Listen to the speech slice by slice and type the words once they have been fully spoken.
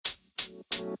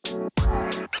If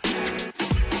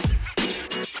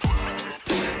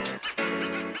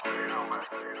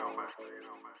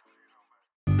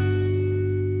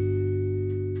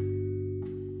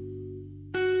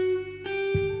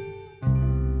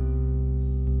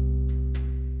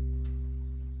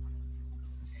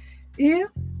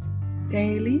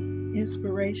daily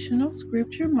inspirational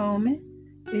scripture moment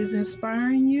is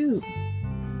inspiring you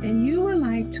and you would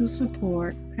like to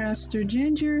support Pastor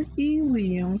Ginger E.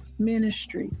 Williams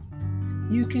Ministries,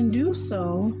 you can do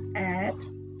so at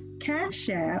Cash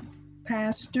App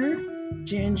Pastor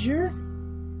Ginger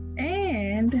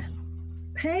and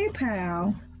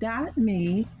PayPal.me/G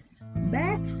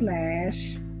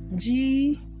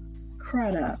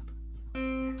Crudup.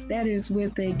 That is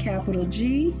with a capital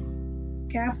G,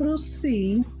 capital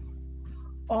C,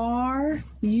 RUDUP.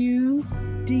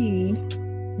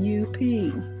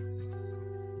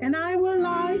 And I would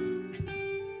like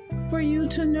for you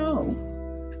to know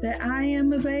that I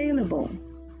am available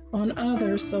on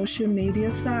other social media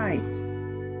sites,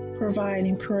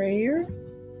 providing prayer,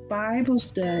 Bible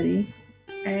study,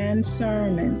 and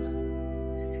sermons.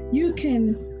 You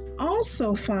can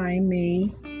also find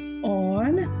me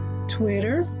on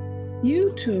Twitter,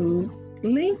 YouTube,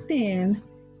 LinkedIn,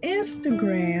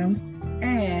 Instagram,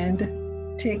 and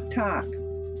TikTok.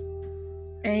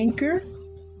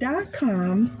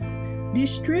 Anchor.com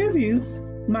distributes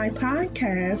my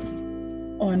podcasts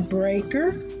on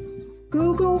Breaker,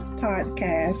 Google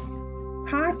Podcasts,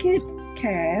 Pocket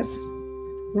Casts,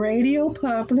 Radio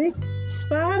Public,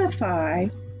 Spotify,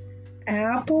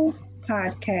 Apple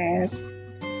Podcasts,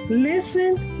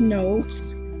 Listen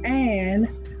Notes, and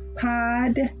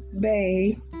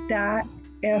Podbay.fm.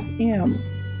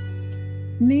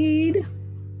 Need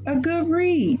a good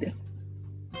read?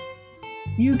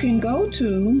 You can go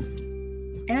to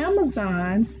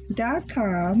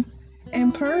Amazon.com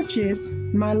and purchase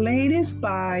my latest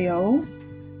bio,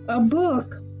 a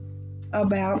book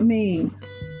about me,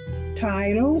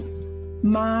 titled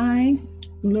My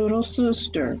Little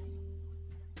Sister,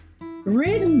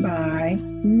 written by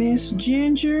Miss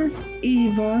Ginger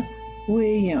Eva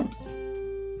Williams.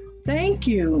 Thank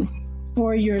you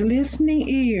for your listening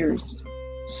ears,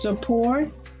 support,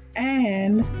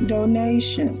 and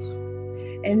donations.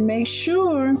 And make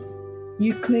sure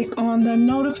you click on the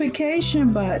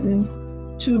notification button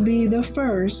to be the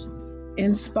first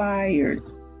inspired.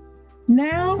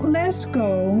 Now let's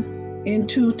go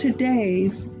into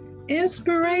today's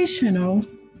inspirational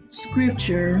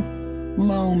scripture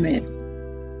moment.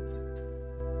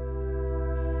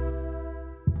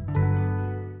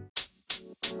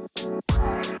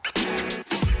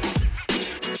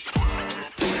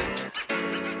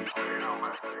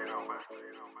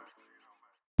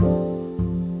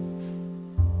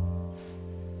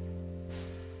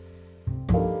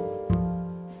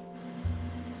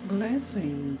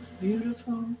 Blessings,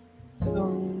 beautiful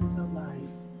souls of light.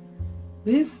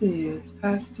 This is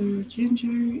Pastor Ginger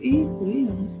E.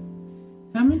 Williams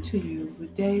coming to you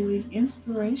with daily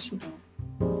inspirational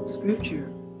scripture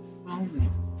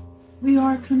moment. We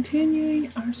are continuing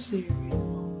our series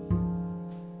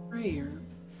on prayer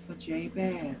for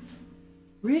Jabez,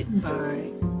 written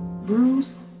by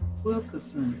Bruce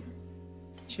Wilkinson,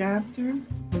 chapter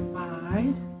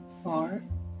 5, part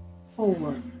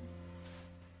 4.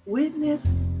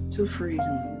 Witness to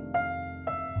freedom.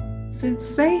 Since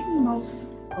Satan most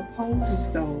opposes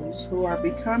those who are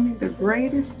becoming the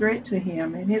greatest threat to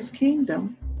him and his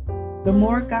kingdom, the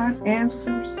more God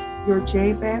answers your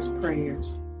Jabez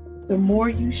prayers, the more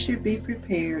you should be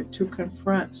prepared to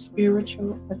confront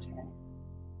spiritual attack.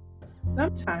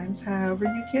 Sometimes, however,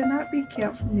 you cannot be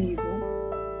kept from evil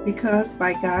because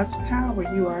by God's power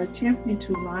you are attempting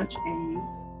to launch a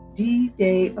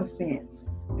D-Day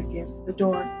offense against the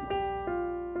darkness.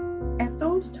 At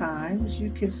those times,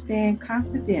 you can stand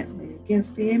confidently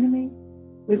against the enemy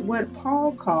with what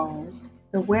Paul calls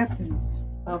the weapons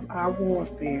of our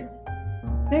warfare.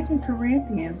 2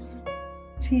 Corinthians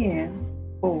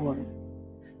 10:4.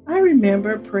 I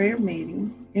remember a prayer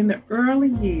meeting in the early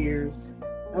years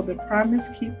of the Promise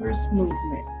Keepers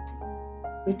movement.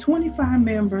 The 25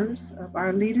 members of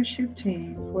our leadership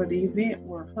team for the event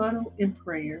were huddled in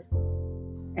prayer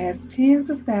as tens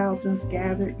of thousands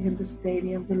gathered in the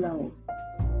stadium below.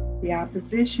 The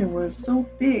opposition was so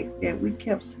thick that we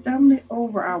kept stumbling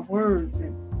over our words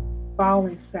and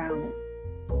falling silent.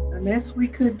 Unless we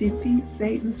could defeat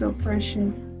Satan's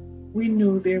oppression, we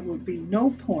knew there would be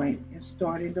no point in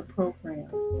starting the program.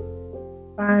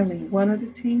 Finally, one of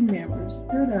the team members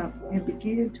stood up and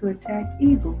began to attack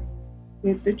evil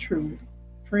with the truth.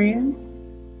 Friends,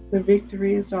 the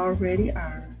victory is already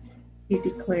ours, he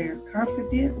declared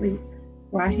confidently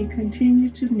While he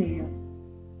continued to kneel,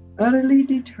 utterly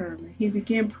determined, he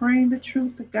began praying the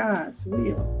truth of God's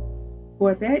will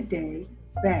for that day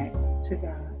back to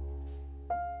God.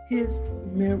 His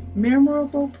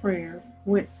memorable prayer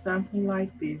went something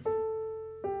like this: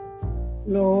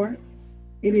 Lord,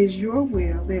 it is your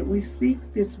will that we seek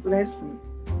this blessing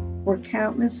for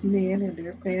countless men and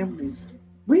their families.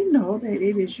 We know that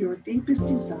it is your deepest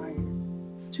desire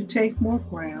to take more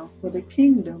ground for the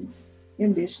kingdom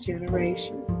in this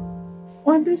generation.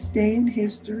 On this day in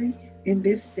history, in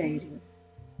this stadium,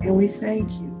 and we thank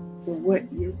you for what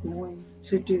you're going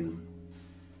to do.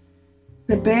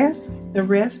 The best the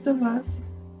rest of us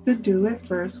could do at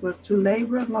first was to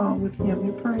labor along with him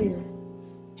in prayer,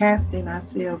 casting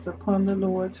ourselves upon the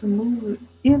Lord to move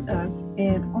in us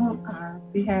and on our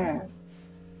behalf.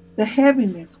 The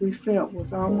heaviness we felt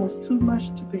was almost too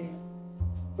much to bear,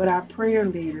 but our prayer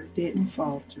leader didn't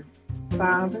falter.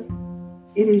 Father,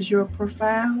 it is your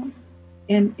profound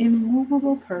and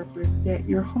immovable purpose that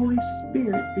your Holy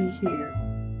Spirit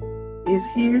is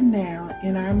here now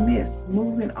in our midst,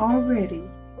 moving already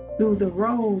through the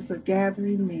rows of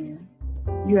gathering men.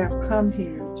 You have come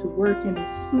here to work in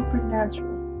a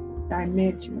supernatural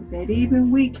dimension that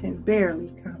even we can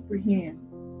barely comprehend,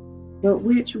 but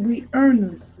which we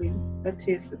earnestly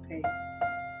anticipate.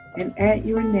 And at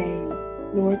your name,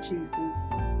 Lord Jesus,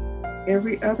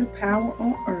 every other power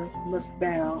on earth must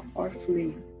bow or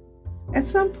flee. At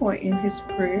some point in his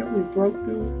prayer, we broke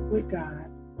through with God.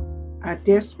 Our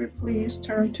desperate pleas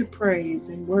turned to praise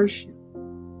and worship.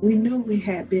 We knew we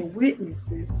had been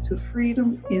witnesses to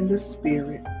freedom in the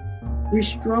Spirit. We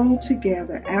strolled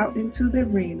together out into the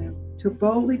arena to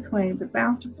boldly claim the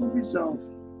bountiful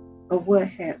results of what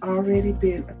had already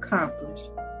been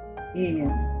accomplished in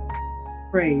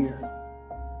prayer.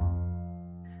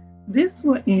 This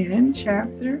will end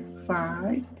chapter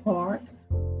 5, part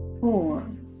 4.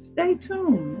 Stay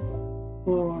tuned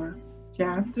for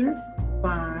chapter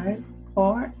 5,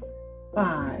 part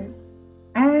 5.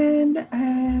 And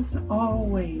as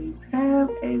always, have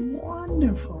a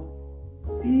wonderful,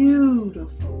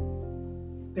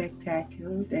 beautiful,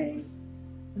 spectacular day.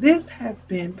 This has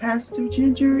been Pastor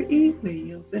Ginger E.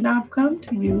 Williams, and I've come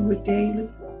to you with daily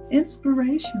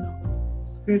inspirational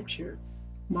scripture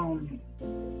moment.